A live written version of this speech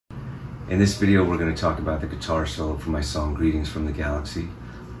In this video, we're going to talk about the guitar solo for my song Greetings from the Galaxy,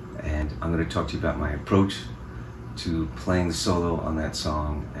 and I'm going to talk to you about my approach to playing the solo on that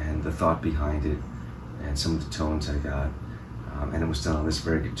song and the thought behind it and some of the tones I got. And it was done on this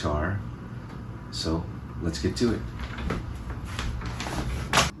very guitar. So let's get to it.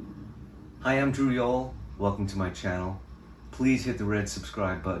 Hi, I'm Yowell. Welcome to my channel. Please hit the red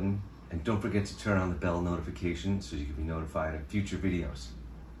subscribe button and don't forget to turn on the bell notification so you can be notified of future videos.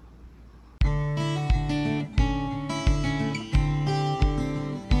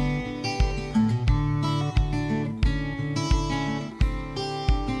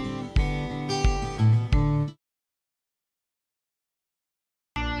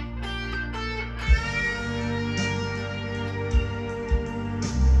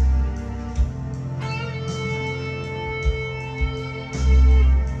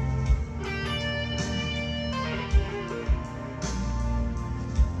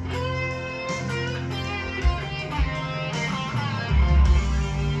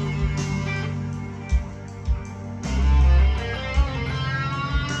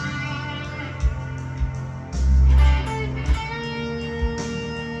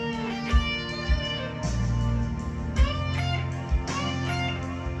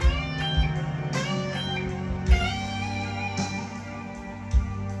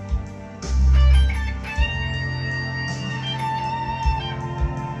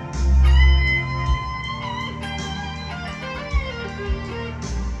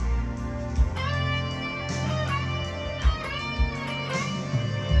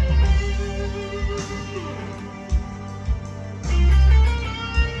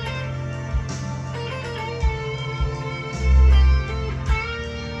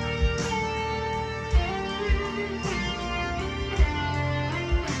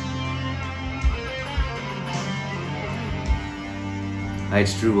 Hi,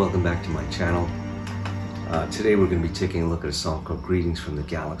 it's Drew. Welcome back to my channel. Today we're going to be taking a look at a song called Greetings from the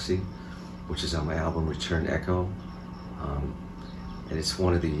Galaxy, which is on my album Return Echo. And it's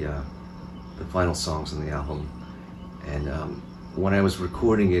one of the final songs on the album. And when I was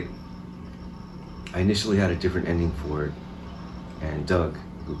recording it, I initially had a different ending for it. And Doug,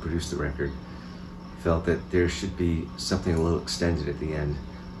 who produced the record, felt that there should be something a little extended at the end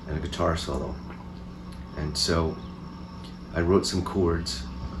and a guitar solo. And so I wrote some chords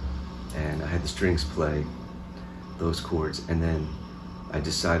and I had the strings play those chords, and then I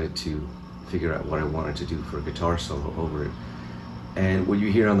decided to figure out what I wanted to do for a guitar solo over it. And what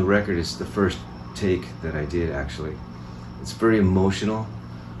you hear on the record is the first take that I did, actually. It's very emotional,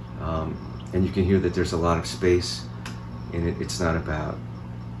 and you can hear that there's a lot of space in it. It's not about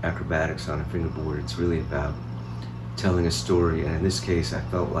acrobatics on a fingerboard, it's really about telling a story, and in this case I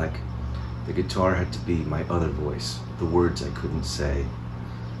felt like the guitar had to be my other voice, the words I couldn't say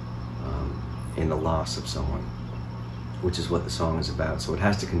in the loss of someone, which is what the song is about. So it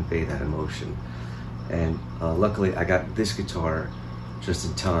has to convey that emotion. And luckily I got this guitar just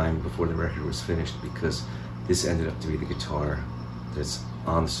in time before the record was finished, because this ended up to be the guitar that's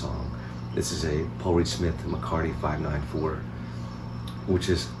on the song. This is a Paul Reed Smith McCarty 594, which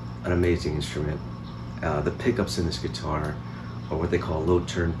is an amazing instrument. The pickups in this guitar are what they call low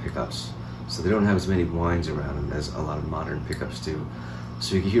turn pickups. So they don't have as many whines around them as a lot of modern pickups do.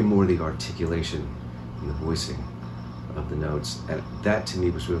 So you can hear more of the articulation and the voicing of the notes. And that to me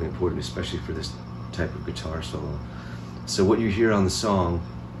was really important, especially for this type of guitar solo. So what you hear on the song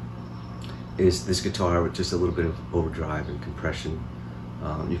is this guitar with just a little bit of overdrive and compression.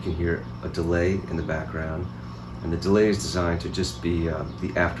 You can hear a delay in the background. And the delay is designed to just be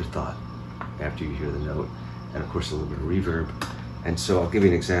the afterthought after you hear the note. And of course a little bit of reverb. And so I'll give you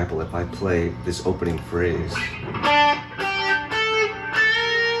an example. If I play this opening phrase, you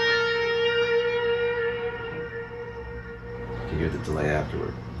can hear the delay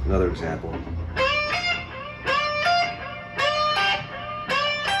afterward. Another example.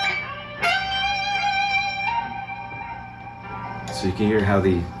 So you can hear how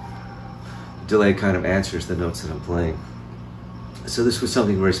the delay kind of answers the notes that I'm playing. So this was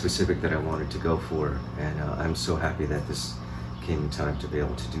something very specific that I wanted to go for, and I'm so happy that this came in time to be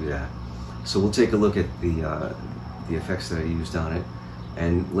able to do that. So we'll take a look at the effects that I used on it,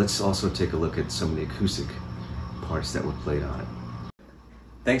 and let's also take a look at some of the acoustic parts that were played on it.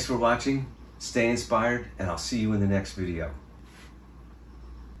 Thanks for watching, stay inspired, and I'll see you in the next video.